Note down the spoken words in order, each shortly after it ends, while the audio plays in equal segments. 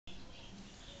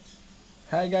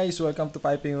Hi guys, welcome to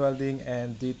Piping Welding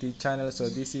and DT channel. So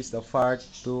this is the part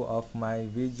 2 of my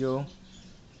video,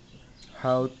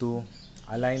 how to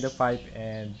align the pipe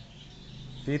and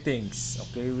fittings.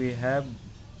 Okay, we have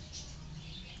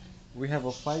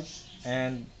a pipe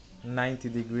and 90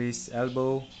 degrees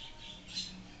elbow.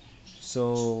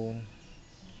 So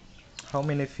how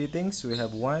many fittings? We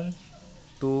have 1,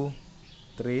 2,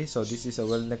 3. So this is a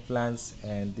Weldolet Flange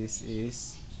and this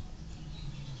is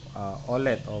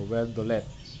OLED or Weldolet.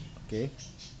 Okay,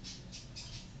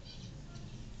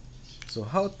 so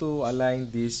how to align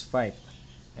this pipe?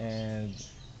 And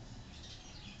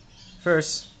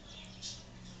first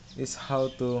is how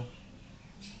to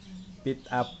fit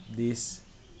up this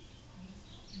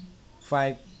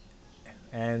pipe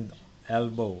and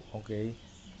elbow. Okay,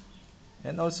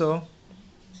 and also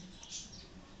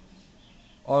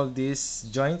all these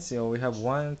joints. So we have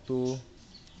 1, 2,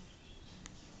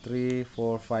 3,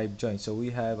 4, 5 joints, so we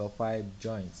have a 5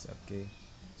 joints. Okay,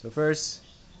 so first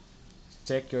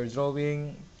check your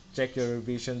drawing, check your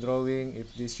revision drawing.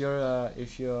 If your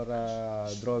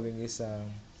drawing is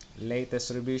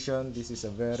latest revision, this is a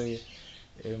very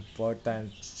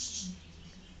important.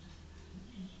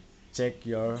 Check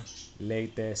your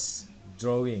latest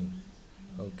drawing.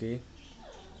 Okay,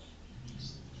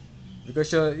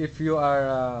 because if you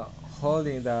are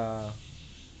holding the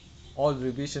old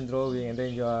revision drawing and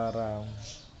then you are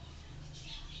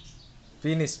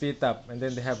finish fit up and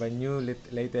then they have a new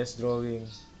latest drawing,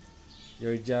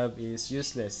 your job is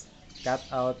useless. Cut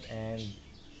out and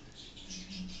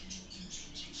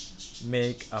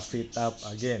make a fit up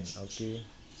again. Okay,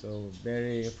 so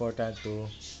very important to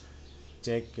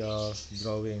check your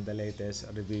drawing, the latest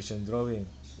revision drawing.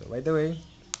 So by the way,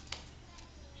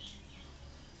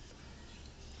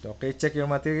 okay, check your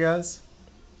materials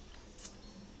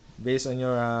based on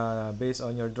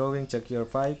your drawing. Check your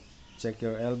pipe, check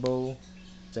your elbow,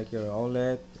 check your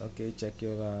outlet. Okay, check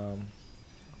your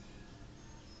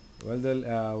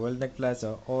welding flats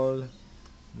are all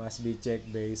must be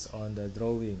checked based on the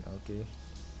drawing. Okay,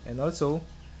 and also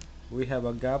we have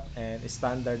a gap and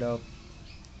standard of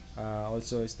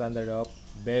also standard of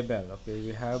bevel. Okay,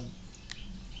 we have,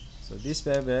 so this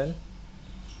bevel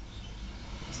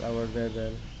is our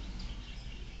bevel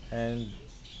and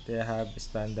they have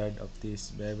standard of this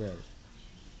bevel.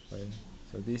 Okay,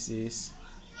 so this is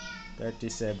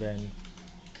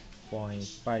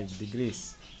 37.5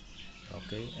 degrees.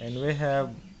 Okay, and we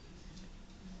have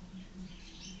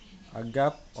a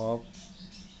gap of,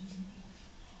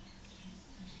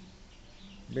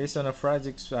 based on a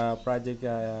project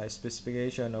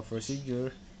specification of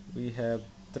procedure, we have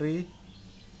 3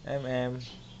 mm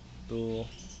to,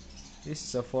 this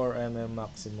is a 4 mm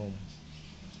maximum.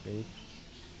 Okay,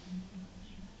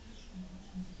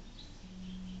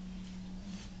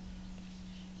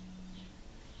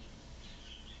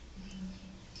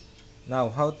 now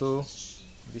how to,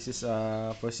 this is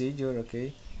a procedure.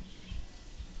 Okay,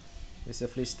 this is a,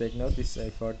 please take note, this is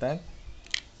important.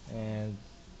 And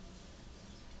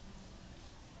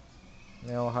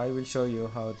now I will show you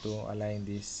how to align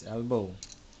this elbow.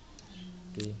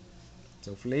 Okay,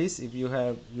 so please, if you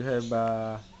have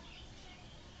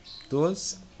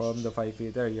tools from the 5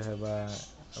 feeder, you have a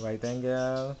right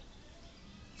angle,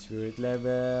 spirit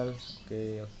level,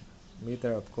 okay,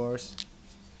 meter of course.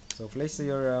 So place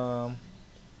your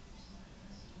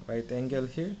right angle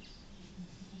here.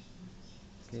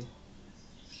 Okay,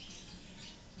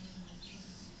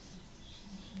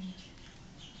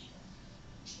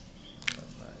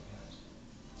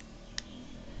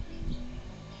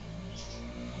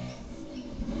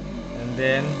 and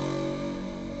then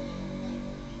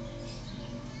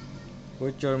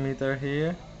put your meter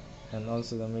here and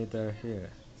also the meter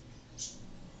here.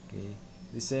 Okay,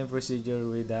 the same procedure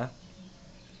with the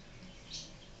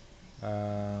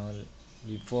uh,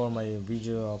 before my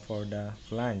video for the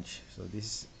flange. So this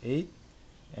is 8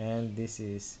 and this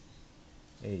is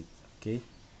 8. Okay,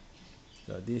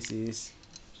 so this is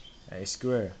a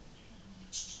square,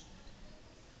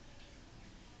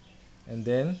 and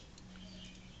then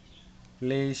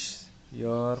place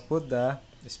your, put the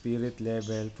spirit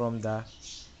level from the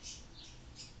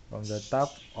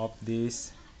top of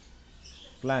this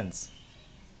flange.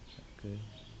 Okay,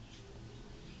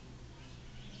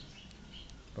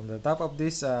 from the top of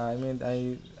this I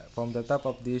from the top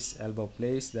of this elbow,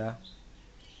 place the,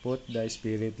 put the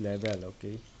spirit level.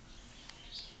 Okay,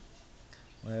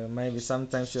 maybe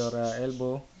sometimes your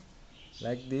elbow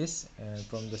like this and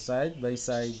from the side by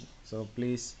side, so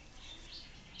please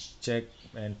check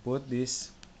and put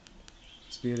this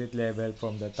spirit level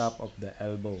from the top of the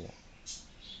elbow.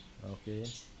 Okay,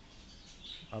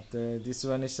 After this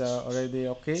one is already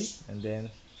okay, and then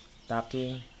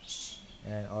tacking,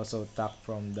 and also tack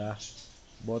from the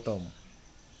bottom.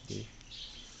 Okay,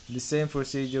 the same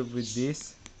procedure with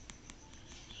this.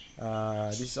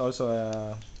 This is also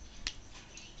a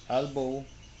elbow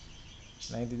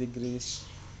 90 degrees,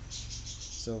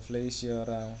 so place your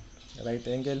right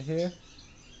angle here,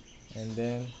 and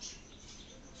then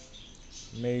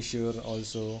measure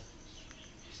also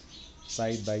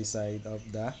side by side of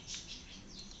the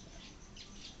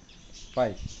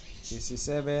pipe. This is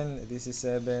 7, this is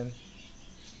 7,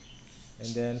 and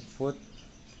then put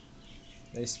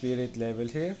the spirit level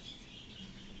here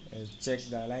and check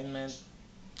the alignment.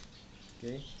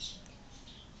 Okay,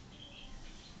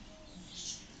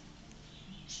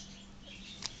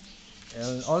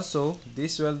 and also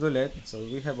this weldolet, so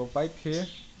we have a pipe here,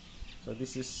 so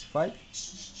this is pipe,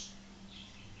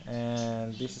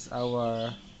 and this is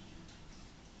our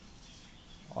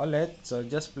outlet. So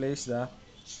just place the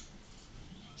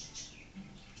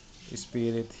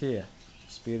spirit here,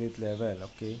 spirit level.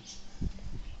 Okay,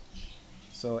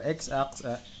 so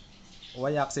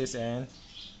y axis and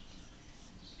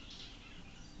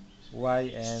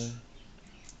y and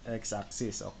x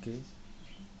axis. Okay,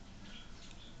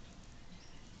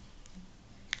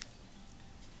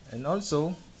 and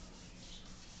also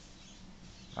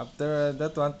after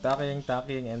that one,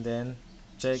 tacking, and then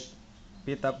check,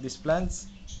 pit up these plants.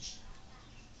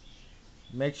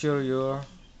 Make sure your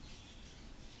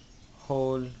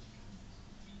hole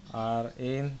are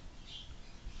in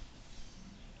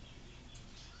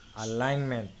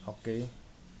alignment. Okay,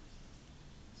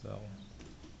 so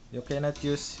you cannot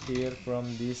use here from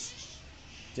this,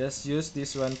 just use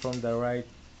this one from the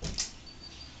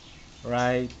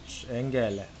right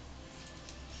angle.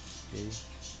 Okay,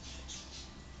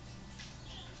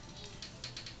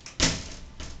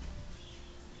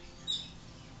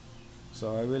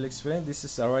 so I will explain. This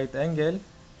is a right angle,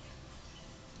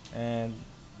 and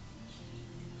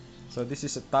so this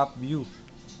is a top view.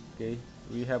 Okay,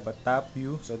 we have a top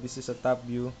view, so this is a top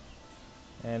view,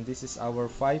 and this is our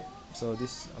pipe, so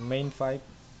this is a main pipe.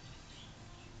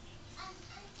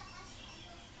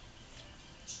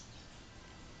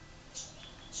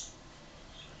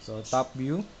 So top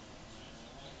view,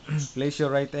 place your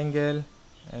right angle,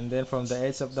 and then from the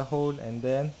edge of the hole, and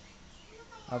then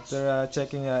after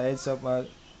checking edge of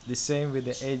the same with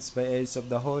the edge by edge of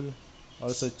the hole,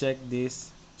 also check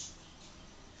this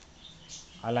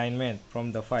alignment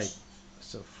from the pipe.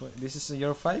 So this is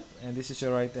your pipe, and this is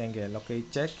your right angle. Okay,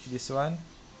 check this one,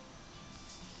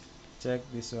 check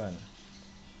this one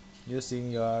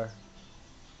using your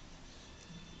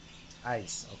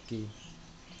eyes. Okay,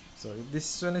 so if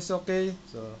this one is okay,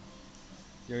 so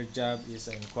your job is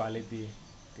in quality.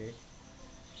 Okay,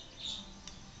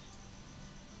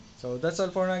 so that's all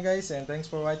for now, guys, and thanks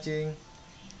for watching.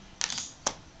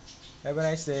 Have a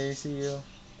nice day. See you.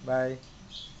 Bye.